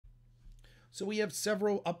So we have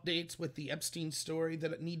several updates with the Epstein story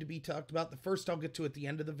that need to be talked about. The first I'll get to at the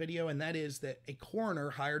end of the video, and that is that a coroner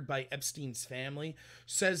hired by Epstein's family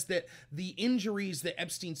says that the injuries that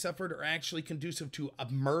Epstein suffered are actually conducive to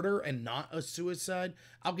a murder and not a suicide.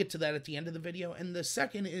 I'll get to that at the end of the video. And the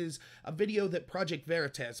second is a video that Project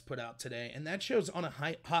Veritas put out today, and that shows on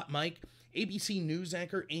a hot mic ABC News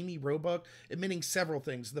anchor Amy Robach admitting several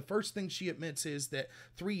things. The first thing she admits is that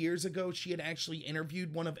 3 years ago, she had actually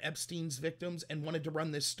interviewed one of Epstein's victims and wanted to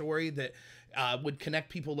run this story that would connect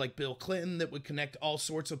people like Bill Clinton, that would connect all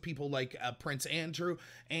sorts of people like Prince Andrew,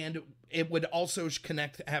 and it would also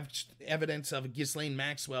have evidence of Ghislaine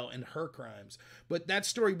Maxwell and her crimes. But that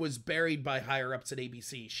story was buried by higher-ups at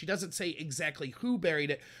ABC. She doesn't say exactly who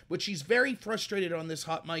buried it, but she's very frustrated on this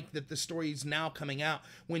hot mic that the story is now coming out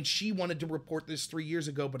when she wanted to report this 3 years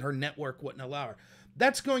ago, but her network wouldn't allow her.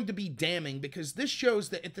 That's going to be damning, because this shows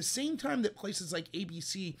that at the same time that places like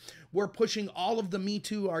ABC were pushing all of the Me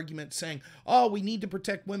Too arguments saying, oh, we need to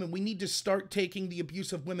protect women, we need to start taking the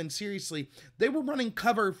abuse of women seriously, they were running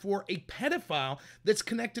cover for a pedophile that's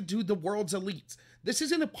connected to the world's elites. This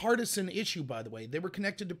isn't a partisan issue, by the way. They were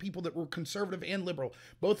connected to people that were conservative and liberal,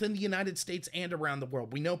 both in the United States and around the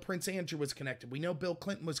world. We know Prince Andrew was connected. We know Bill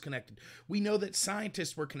Clinton was connected. We know that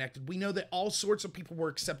scientists were connected. We know that all sorts of people were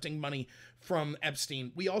accepting money from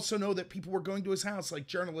Epstein. We also know that people were going to his house, like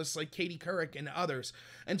journalists like Katie Couric and others.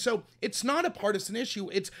 And so it's not a partisan issue.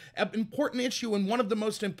 It's an important issue, and one of the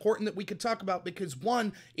most important that we could talk about, because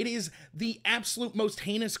one, it is the absolute most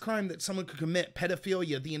heinous crime that someone could commit,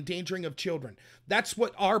 pedophilia, the endangering of children. That's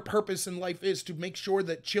what our purpose in life is, to make sure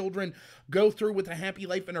that children go through with a happy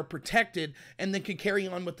life and are protected and then can carry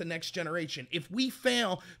on with the next generation. If we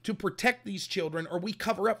fail to protect these children, or we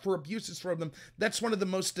cover up for abuses from them, that's one of the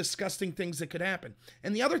most disgusting things that could happen.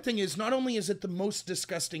 And the other thing is, not only is it the most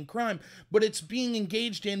disgusting crime, but it's being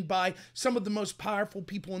engaged in by some of the most powerful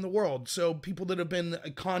people in the world. So people that have been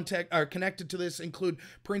connected to this include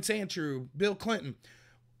Prince Andrew, Bill Clinton.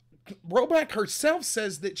 Robach herself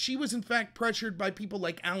says that she was in fact pressured by people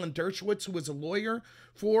like Alan Dershowitz, who was a lawyer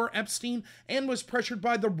for Epstein, and was pressured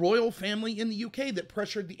by the royal family in the UK that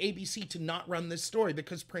pressured the ABC to not run this story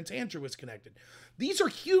because Prince Andrew was connected. These are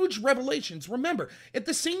huge revelations. Remember, at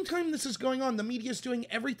the same time this is going on, the media is doing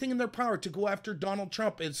everything in their power to go after Donald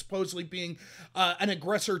Trump as supposedly being an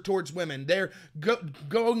aggressor towards women. They're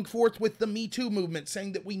going forth with the Me Too movement,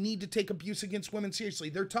 saying that we need to take abuse against women seriously.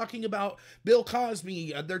 They're talking about Bill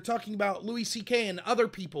Cosby. They're talking about Louis C.K. and other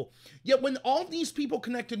people. Yet when all these people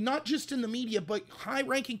connected, not just in the media, but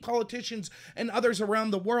high-ranking politicians and others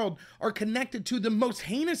around the world are connected to the most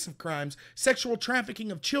heinous of crimes, sexual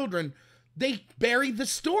trafficking of children, they bury the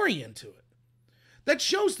story into it. That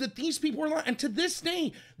shows that these people are lying. And to this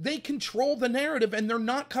day, they control the narrative, and they're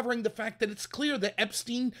not covering the fact that it's clear that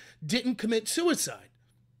Epstein didn't commit suicide.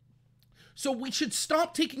 So we should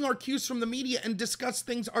stop taking our cues from the media and discuss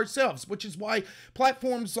things ourselves, which is why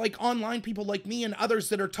platforms like online people like me and others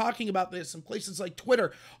that are talking about this, and places like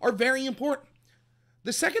Twitter, are very important.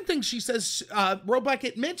 The second thing she says, Robach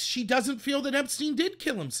admits she doesn't feel that Epstein did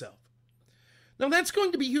kill himself. Now that's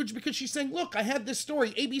going to be huge, because she's saying, look, I had this story,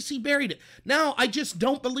 ABC buried it. Now I just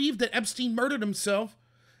don't believe that Epstein murdered himself.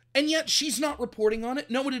 And yet she's not reporting on it.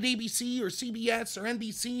 No one at ABC or CBS or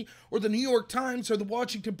NBC or the New York Times or the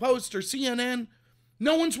Washington Post or CNN,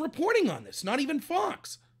 no one's reporting on this, not even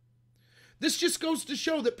Fox. This just goes to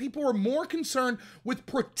show that people are more concerned with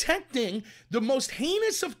protecting the most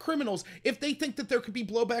heinous of criminals if they think that there could be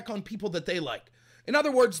blowback on people that they like. In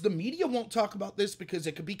other words, the media won't talk about this because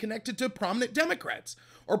it could be connected to prominent Democrats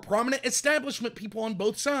or prominent establishment people on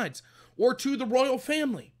both sides, or to the royal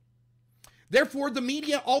family. Therefore, the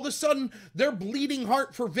media, all of a sudden, their bleeding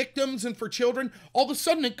heart for victims and for children, all of a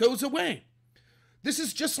sudden it goes away. This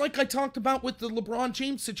is just like I talked about with the LeBron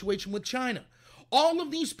James situation with China. All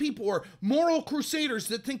of these people are moral crusaders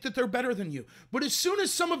that think that they're better than you. But as soon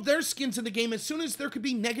as some of their skin's in the game, as soon as there could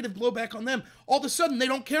be negative blowback on them, all of a sudden they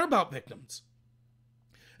don't care about victims.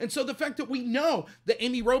 And so the fact that we know that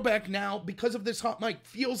Amy Robach now, because of this hot mic,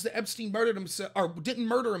 feels that Epstein murdered himself, or didn't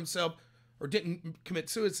murder himself, or didn't commit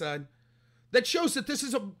suicide, that shows that this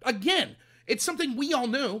is, again, it's something we all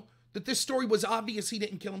knew, that this story was obvious he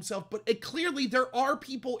didn't kill himself, but clearly there are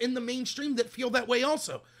people in the mainstream that feel that way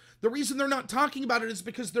also. The reason they're not talking about it is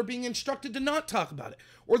because they're being instructed to not talk about it,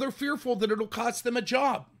 or they're fearful that it'll cost them a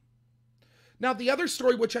job. Now, the other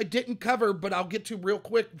story, which I didn't cover, but I'll get to real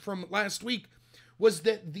quick from last week, was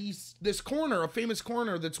that this coroner, a famous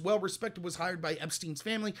coroner that's well-respected, was hired by Epstein's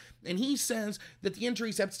family, and he says that the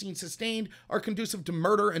injuries Epstein sustained are conducive to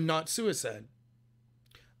murder and not suicide.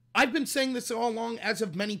 I've been saying this all along, as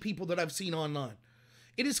have many people that I've seen online.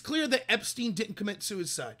 It is clear that Epstein didn't commit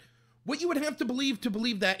suicide. What you would have to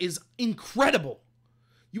believe that is incredible.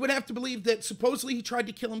 You would have to believe that supposedly he tried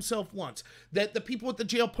to kill himself once, that the people at the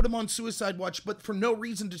jail put him on suicide watch, but for no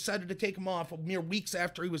reason decided to take him off mere weeks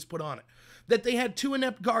after he was put on it, that they had 2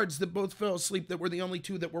 inept guards that both fell asleep that were the only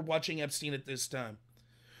 2 that were watching Epstein at this time,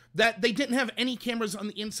 that they didn't have any cameras on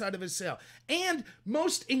the inside of his cell, and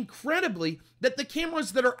most incredibly, that the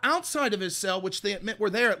cameras that are outside of his cell, which they admit were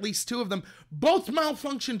there, at least 2 of them, both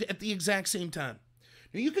malfunctioned at the exact same time.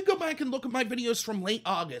 Now, you can go back and look at my videos from late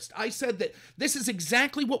August. I said that this is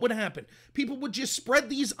exactly what would happen. People would just spread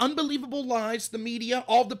these unbelievable lies, the media,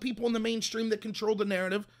 all the people in the mainstream that control the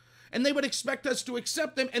narrative, and they would expect us to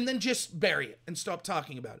accept them and then just bury it and stop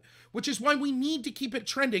talking about it, which is why we need to keep it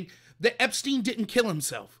trending that Epstein didn't kill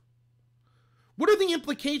himself. What are the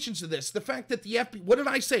implications of this? The fact that the FBI, what did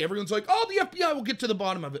I say? Everyone's like, oh, the FBI will get to the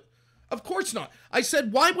bottom of it. Of course not. I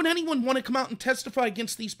said, why would anyone want to come out and testify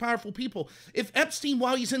against these powerful people? If Epstein,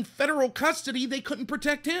 while he's in federal custody, they couldn't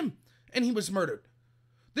protect him, and he was murdered.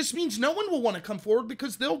 This means no one will want to come forward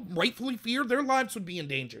because they'll rightfully fear their lives would be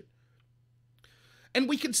endangered. And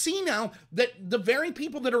we can see now that the very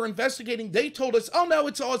people that are investigating, they told us, oh no,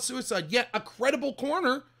 it's all suicide. Yet a credible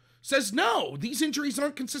coroner says, no, these injuries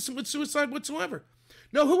aren't consistent with suicide whatsoever.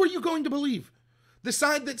 Now, who are you going to believe? The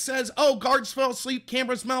side that says, oh, guards fell asleep,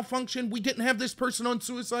 cameras malfunctioned, we didn't have this person on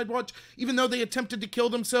suicide watch, even though they attempted to kill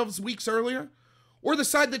themselves weeks earlier? Or the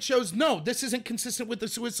side that shows, no, this isn't consistent with the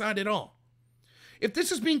suicide at all? If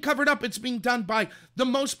this is being covered up, it's being done by the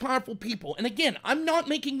most powerful people. And again, I'm not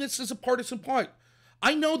making this as a partisan point.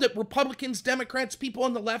 I know that Republicans, Democrats, people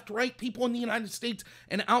on the left, right, people in the United States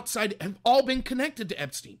and outside have all been connected to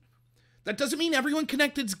Epstein. That doesn't mean everyone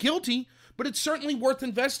connected is guilty, but it's certainly worth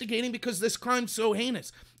investigating because this crime's so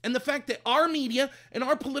heinous. And the fact that our media and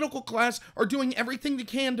our political class are doing everything they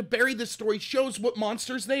can to bury this story shows what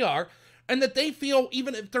monsters they are, and that they feel,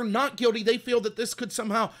 even if they're not guilty, they feel that this could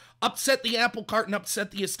somehow upset the apple cart and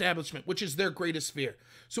upset the establishment, which is their greatest fear.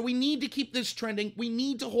 So we need to keep this trending. We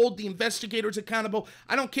need to hold the investigators accountable.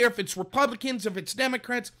 I don't care if it's Republicans, if it's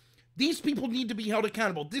Democrats. These people need to be held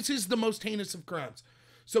accountable. This is the most heinous of crimes.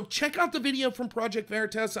 So check out the video from Project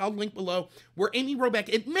Veritas, I'll link below, where Amy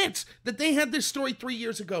Robach admits that they had this story 3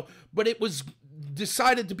 years ago, but it was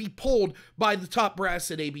decided to be pulled by the top brass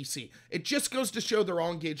at ABC. It just goes to show they're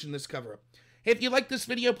all engaged in this cover-up. Hey, if you like this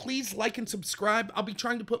video, please like and subscribe. I'll be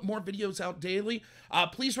trying to put more videos out daily.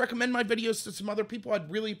 Please recommend my videos to some other people.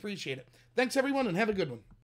 I'd really appreciate it. Thanks, everyone, and have a good one.